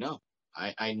is all I know.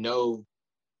 I know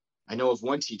of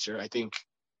one teacher, I think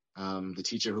the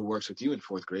teacher who works with you in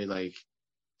fourth grade, like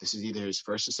this is either his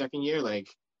first or second year, like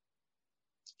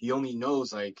he only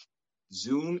knows like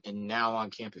Zoom and now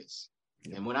on campus.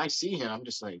 Yeah. And when I see him, I'm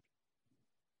just like,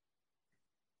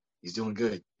 he's doing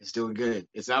good. He's doing good.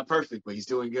 It's not perfect, but he's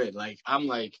doing good. Like I'm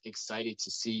like excited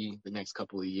to see the next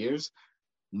couple of years,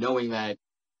 knowing that,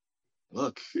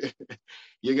 look,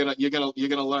 you're gonna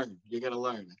learn. You're gonna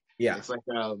learn. Yeah.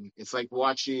 It's like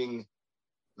watching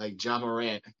like John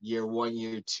Morant year 1,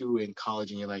 year 2 in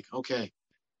college, and you're like, okay,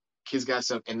 kid's got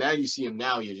some. And now you see him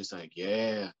now, you're just like,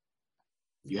 yeah,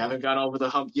 you haven't gone over the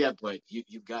hump yet, but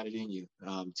you've got it in you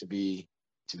to be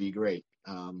great.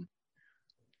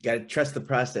 Got to trust the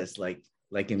process, like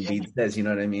Embiid says, you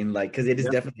know what I mean? Like, because it is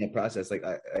definitely a process. Like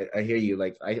I hear you.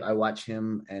 Like I watch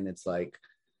him, and it's like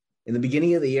in the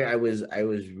beginning of the year, I was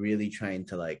really trying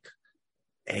to like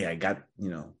hey, I got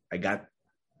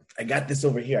this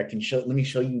over here. Let me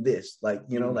show you this. Like,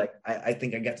 like I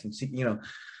think I got some,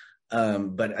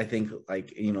 but I think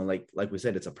like, like we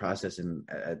said, it's a process. And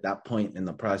at that point in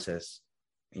the process,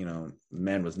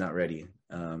 man was not ready.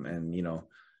 And,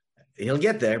 he'll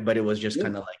get there, but it was just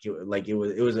kind of like, it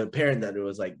was apparent that it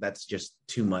was like, that's just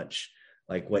too much.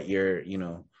 Like what your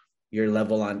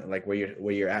level on like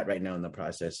where you're at right now in the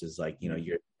process is like,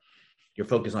 you're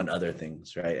focused on other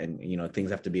things, right? And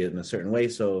things have to be in a certain way,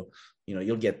 so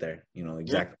you'll get there,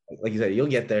 exactly like you said, you'll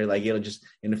get there. Like it'll just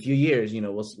in a few years,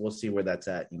 we'll see where that's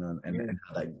at, and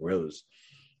how that grows.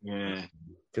 Yeah.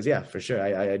 Because for sure,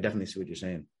 I definitely see what you're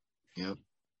saying. Yep.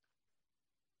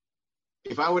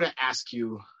 If I were to ask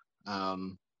you,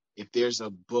 if there's a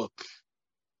book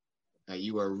that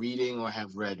you are reading or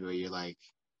have read where you're like,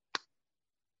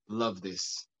 love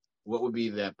this, what would be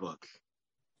that book?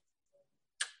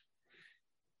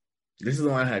 This is the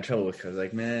one I had trouble with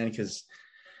because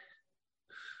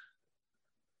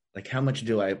like how much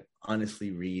do I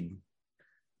honestly read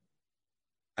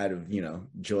out of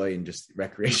joy and just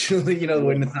recreationally,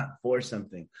 when it's not for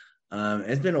something.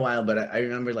 It's been a while, but I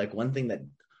remember like one thing that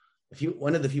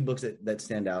one of the few books that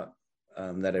stand out,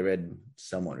 that I read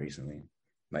somewhat recently,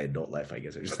 my adult life, I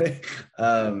guess I should say.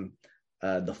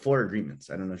 The Four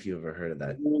Agreements. I don't know if you ever heard of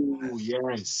that. Oh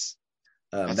yes.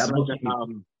 That book.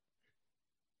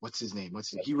 What's his name?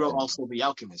 He wrote also The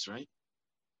Alchemist, right?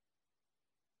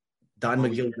 Don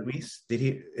McGill Luis.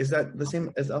 Is that the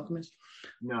same as Alchemist?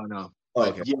 No. Oh,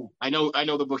 okay. Yeah, I know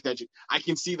the book I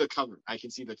can see the cover.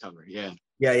 Yeah.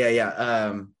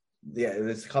 Yeah.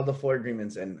 It's called The Four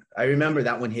Agreements, and I remember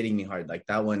that one hitting me hard. Like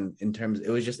that one, in terms,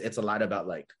 it's a lot about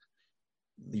like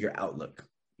your outlook,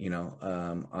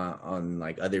 on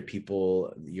like other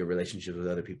people, your relationships with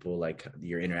other people, like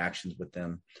your interactions with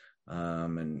them,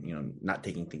 and not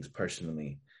taking things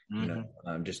personally,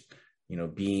 just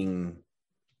being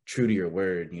true to your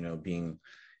word, being,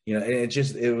 and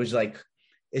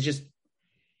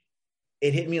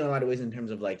it hit me in a lot of ways in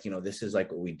terms of like, this is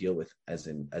like what we deal with as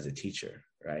a teacher,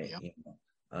 right? Yep.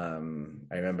 I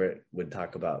remember it would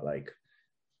talk about like,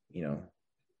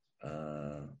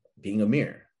 being a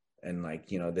mirror, and like,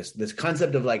 this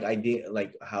concept of like idea,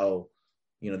 like how,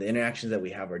 the interactions that we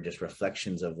have are just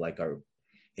reflections of like our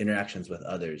interactions with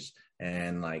others,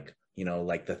 and like,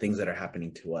 like the things that are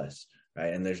happening to us,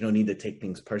 right? And there's no need to take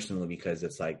things personally, because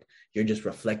it's like you're just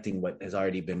reflecting what has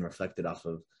already been reflected off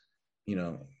of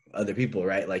other people,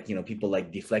 right? Like people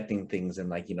like deflecting things and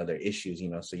like their issues,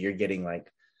 so you're getting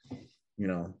like,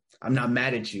 I'm not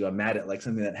mad at you, I'm mad at like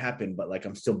something that happened, but like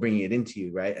I'm still bringing it into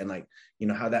you, right? And like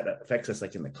how that affects us,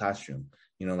 like in the classroom,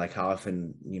 like how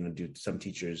often do some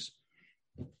teachers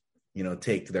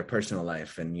take their personal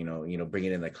life and bring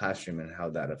it in the classroom, and how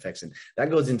that affects. And that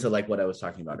goes into like what I was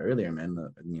talking about earlier, man,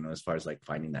 as far as like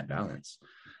finding that balance,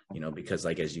 because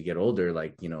like as you get older,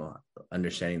 like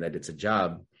understanding that it's a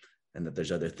job and that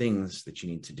there's other things that you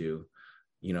need to do,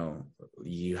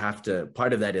 you have to,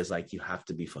 part of that is like you have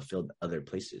to be fulfilled other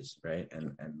places, right?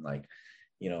 And like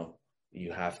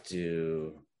you have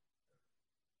to,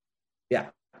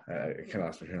 I kind of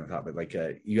lost my train of thought, but like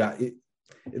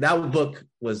that book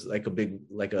was like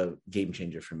a game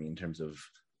changer for me in terms of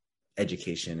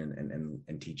education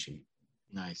and teaching.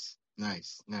 Nice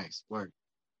work.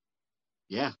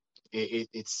 Yeah,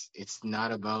 it's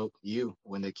not about you.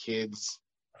 When the kids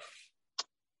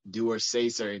do or say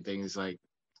certain things, like,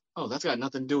 oh, that's got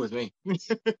nothing to do with me.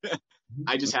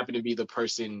 I just happen to be the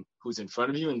person who's in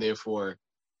front of you, and therefore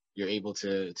you're able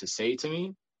to say to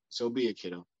me, so be it,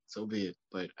 kiddo, so be it.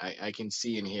 But I can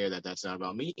see and hear that that's not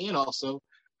about me. And also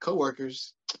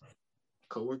coworkers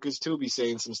too be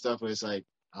saying some stuff where it's like,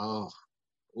 oh,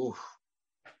 ooh.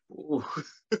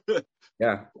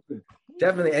 Yeah,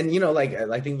 definitely. And like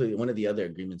I think one of the other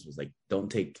agreements was like,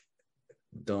 don't make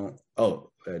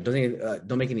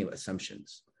any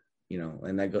assumptions,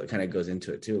 and that kind of goes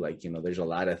into it too. Like, there's a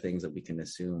lot of things that we can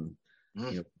assume,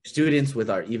 students with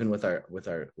our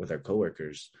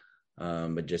coworkers,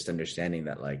 but just understanding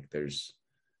that like that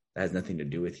has nothing to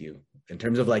do with you in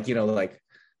terms of like,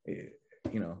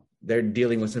 they're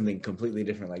dealing with something completely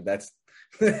different. Like that's,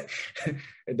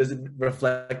 it doesn't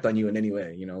reflect on you in any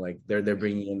way, like they're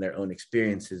bringing in their own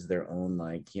experiences, their own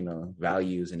like,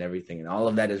 values and everything. And all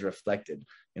of that is reflected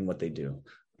in what they do.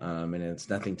 And it's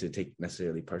nothing to take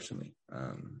necessarily personally.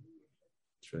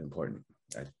 It's really important.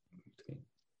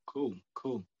 Cool.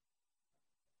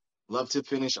 Love to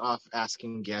finish off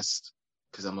asking guests,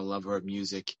 because I'm a lover of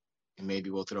music, and maybe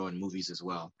we'll throw in movies as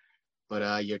well.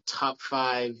 But your top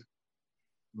 5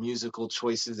 musical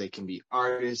choices, they can be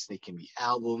artists, they can be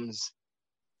albums.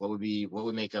 What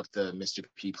would make up the Mr.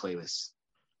 P playlist?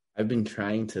 I've been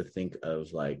trying to think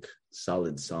of like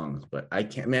solid songs, but I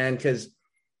can't, man, because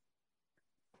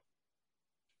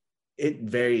it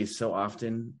varies so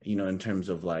often, in terms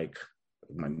of like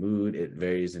my mood. It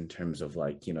varies in terms of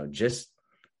like, just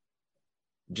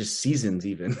seasons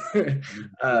even.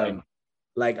 Right.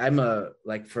 Like I'm a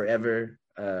like forever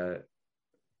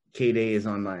K Day is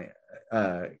uh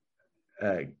uh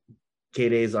K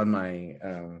Days on my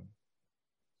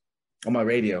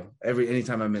radio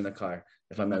anytime I'm in the car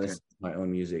if I'm not Okay. listening to my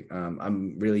own music.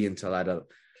 I'm really into a lot of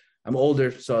I'm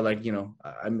older, so like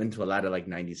I'm into a lot of like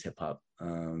 90s hip hop,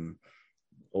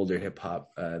 older hip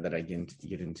hop that I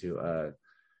get into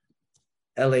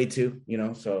LA too,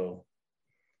 so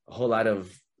a whole lot of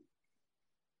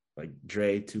like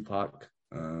Dre, Tupac,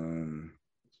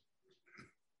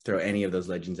 throw any of those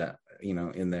legends out,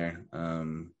 in there.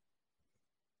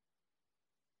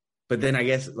 But then I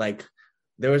guess like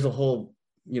there was a whole,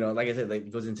 like I said, like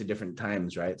it goes into different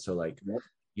times, right? So like, Yep.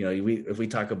 if we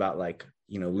talk about like,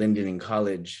 Lyndon in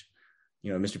college,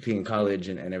 Mr. P in college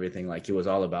and everything, like it was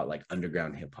all about like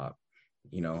underground hip hop,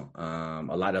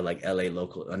 a lot of like LA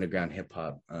local underground hip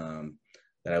hop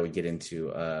that I would get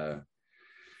into.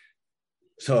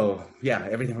 So yeah,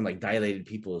 everything from like Dilated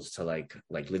Peoples to like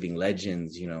Living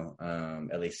Legends,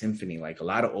 LA Symphony, like a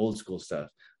lot of old school stuff.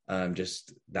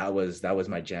 Just that was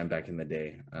my jam back in the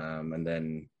day. And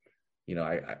then,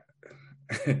 I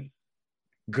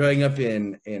growing up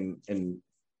in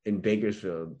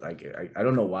Bakersfield, like I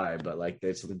don't know why, but like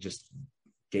it's just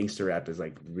gangster rap is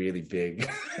like really big.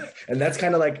 And that's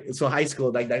kind of like, so high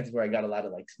school, like that's where I got a lot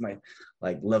of like my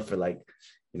like love for like,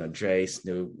 Dre,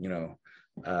 Snoop,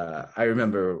 I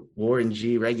remember Warren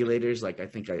G Regulators. Like I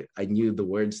think I knew the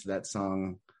words to that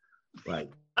song,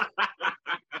 like,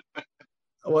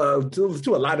 well,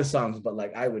 to a lot of songs, but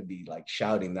like I would be like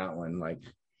shouting that one. Like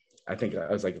I think I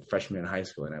was like a freshman in high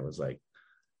school, and I was like,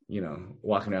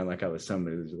 walking around like I was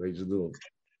somebody who's like just little,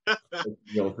 It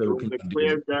little was people. a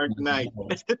clear, dark night.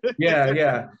 Yeah,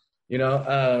 yeah. I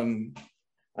don't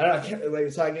know, I can't,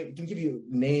 like, so can give you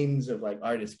names of like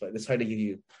artists, but it's hard to give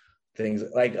you things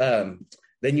like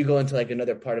then you go into like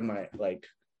another part of my like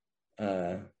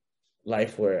uh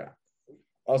life where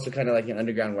also kind of like an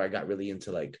underground where I got really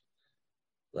into like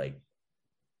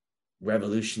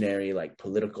revolutionary like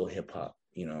political hip hop.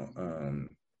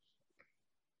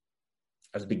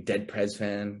 I was a big Dead Prez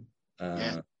fan.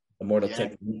 Yeah. Immortal Yeah.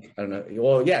 Technique. I don't know.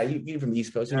 Well, yeah, you're from the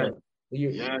East Coast. Yeah.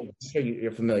 Yeah.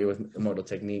 You're familiar with Immortal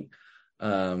Technique.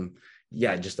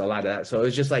 Yeah, just a lot of that. So it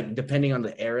was just like depending on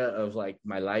the era of like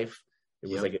my life, it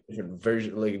was Yep. like a different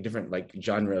version, like a different like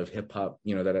genre of hip hop,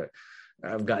 that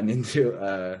I've gotten into.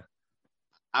 Yeah.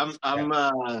 I'm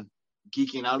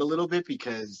geeking out a little bit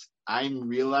because I'm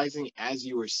realizing as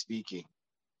you were speaking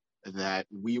that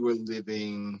we were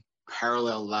living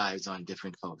parallel lives on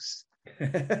different coasts.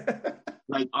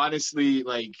 Like honestly,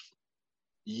 like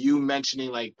you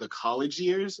mentioning like the college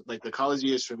years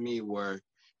for me were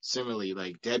similarly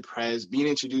like Dead Prez, being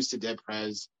introduced to Dead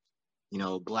Prez,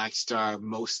 Black Star,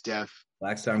 Mos Def,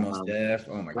 Black Star, Mos Def.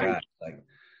 Oh my like god! Like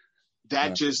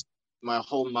that just my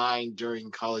whole mind during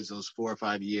college, those 4 or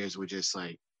 5 years were just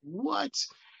like, what?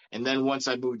 And then once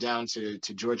I moved down to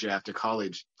Georgia after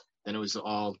college, then it was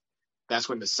all that's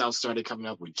when the South started coming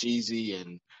up with Jeezy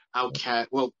and Outkast.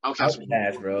 Well, Outkast was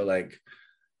Outcast, bro. Like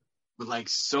but like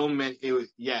so many it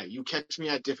was yeah, you catch me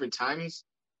at different times,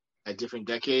 at different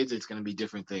decades, it's gonna be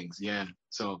different things. Yeah.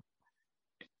 So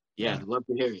yeah, yeah. love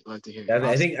to hear it. Love to hear it. I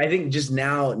Awesome. think I think just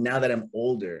now that I'm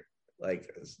older, like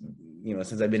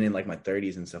since I've been in like my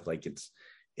 30s and stuff, like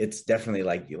it's definitely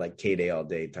like K Day all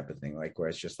day type of thing, like where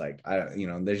it's just like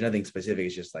there's nothing specific.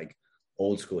 It's just like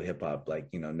old school hip hop,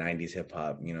 like 90s hip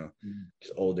hop,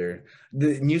 just older.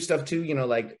 The new stuff too,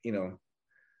 like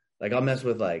I'll mess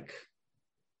with like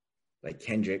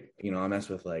Kendrick, I'll mess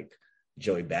with like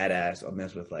Joey Badass, I'll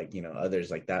mess with like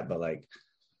others like that, but like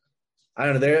I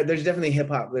don't know. There's definitely hip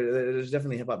hop. There's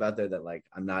definitely hip hop out there that like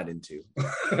I'm not into,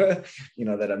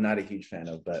 that I'm not a huge fan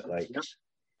of. But like, Yep.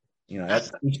 that's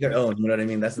That's each their own. You know what I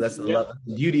mean? That's yeah. the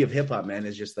beauty of hip hop, man.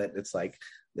 Is just that it's like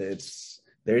there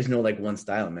is no like one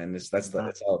style, man. It's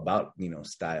all about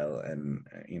style and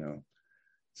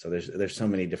So there's so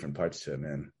many different parts to it,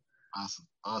 man. Awesome.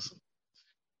 Awesome.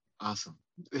 Awesome.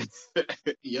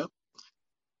 Yep.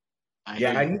 I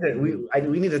Yeah, hear I you. need to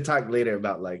we need to talk later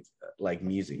about like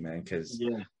music, man,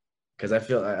 Yeah. because I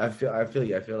feel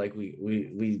you. I feel like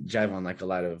we jive on like a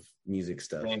lot of music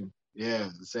stuff. Same. Yeah,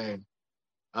 the same.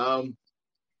 What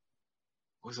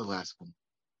was the last one?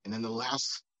 And then the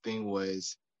last thing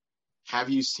was, have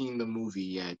you seen the movie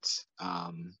yet?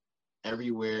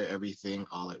 Everywhere, Everything,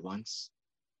 All at Once.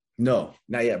 No,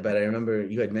 not yet. But I remember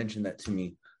you had mentioned that to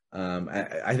me.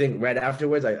 I think right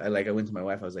afterwards, I went to my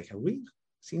wife. I was like, "Have we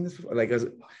seen this before?"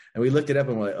 And we looked it up,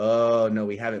 and we're like, "Oh no,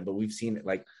 we haven't." But we've seen it.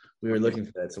 Like we were looking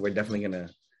for that, so we're definitely gonna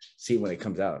see it when it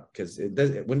comes out because it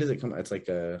does. When does it come out? It's like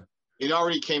It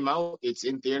already came out. It's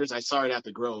in theaters. I saw it at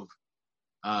the Grove.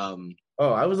 Oh,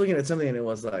 I was looking at something and it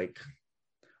was like,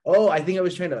 oh, I think I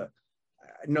was trying to.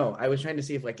 No, I was trying to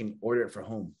see if I can order it for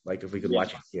home, like if we could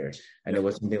watch it here, and it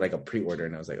was something like a pre-order,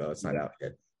 and I was like, oh, it's not out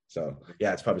yet. So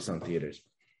yeah, it's probably still in theaters.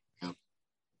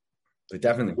 But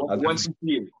definitely, once you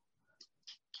see it,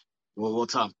 we'll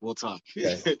talk. We'll talk.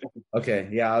 Okay. Okay.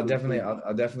 Yeah, I'll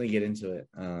definitely get into it.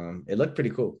 It looked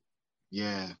pretty cool.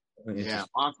 Yeah.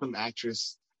 Awesome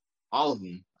actress, all of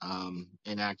them.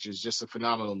 And actors, just a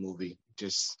phenomenal movie.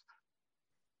 Just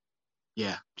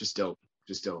dope.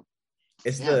 Just dope.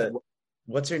 It's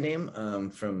what's her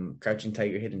name? From Crouching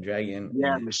Tiger, Hidden Dragon.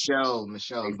 Yeah, Michelle.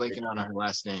 I'm blanking on her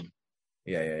last name.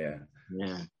 Yeah.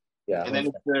 And then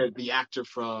it's the actor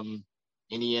from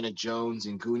Indiana Jones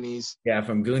and Goonies. Yeah,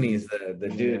 from Goonies, the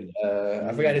dude.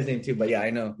 I forgot his name too, but yeah, I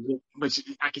know. But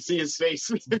I can see his face.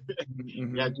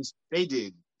 Mm-hmm. Yeah, they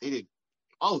did.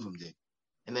 All of them did.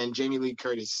 And then Jamie Lee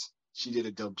Curtis, she did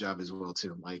a dope job as well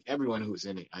too. Like everyone who was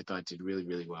in it, I thought did really,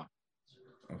 really well.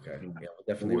 Okay, yeah, we'll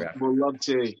definitely. We'll love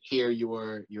to hear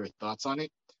your thoughts on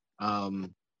it.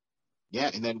 And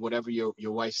then whatever your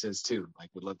wife says too. Like,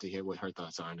 we'd love to hear what her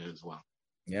thoughts are on it as well.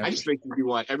 Yeah, I just basically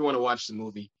want everyone to watch the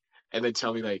movie and then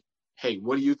tell me like, hey,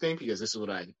 what do you think? Because this is what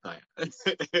I thought. I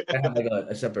have like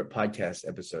a separate podcast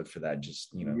episode for that.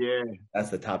 Just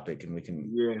that's the topic, and we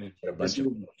can get a bunch of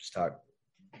just talk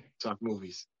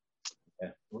movies. Yeah,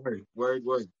 word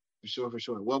for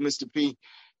sure. Well, Mr. P,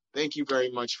 thank you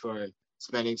very much for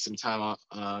spending some time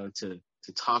to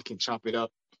talk and chop it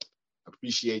up.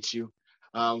 Appreciate you.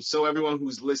 So everyone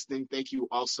who's listening, thank you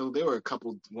also. There were a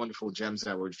couple wonderful gems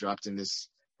that were dropped in this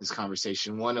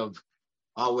conversation. One of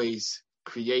always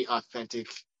create authentic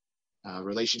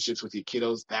relationships with your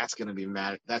kiddos. That's going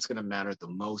to matter the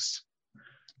most.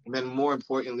 And then more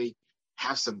importantly,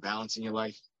 have some balance in your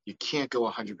life. You can't go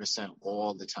 100%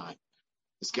 all the time.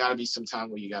 There's got to be some time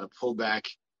where you got to pull back.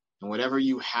 And whatever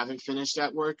you haven't finished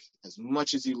at work, as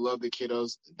much as you love the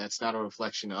kiddos, that's not a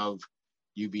reflection of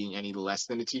you being any less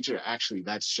than a teacher. Actually,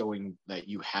 that's showing that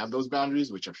you have those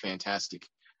boundaries, which are fantastic.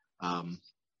 And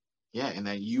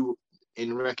that you,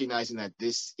 in recognizing that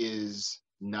this is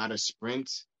not a sprint,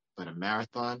 but a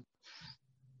marathon.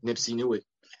 Nipsey knew it.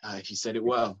 He said it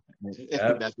well.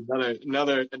 Yep. That's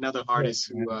another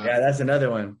artist who. That's another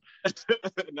one.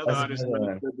 Artist who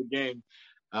understood the game.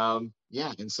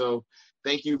 And so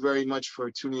thank you very much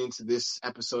for tuning into this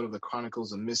episode of the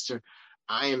Chronicles of Mr.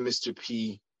 I am Mr.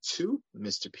 P2,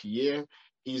 Mr. Pierre.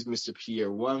 He's Mr.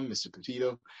 Pierre 1, Mr.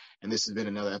 Pepito. And this has been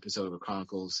another episode of the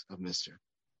Chronicles of Mr.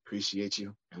 Appreciate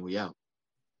you, and we out.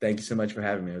 Thank you so much for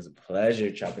having me. It was a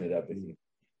pleasure chopping it up with you.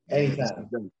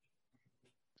 Anytime.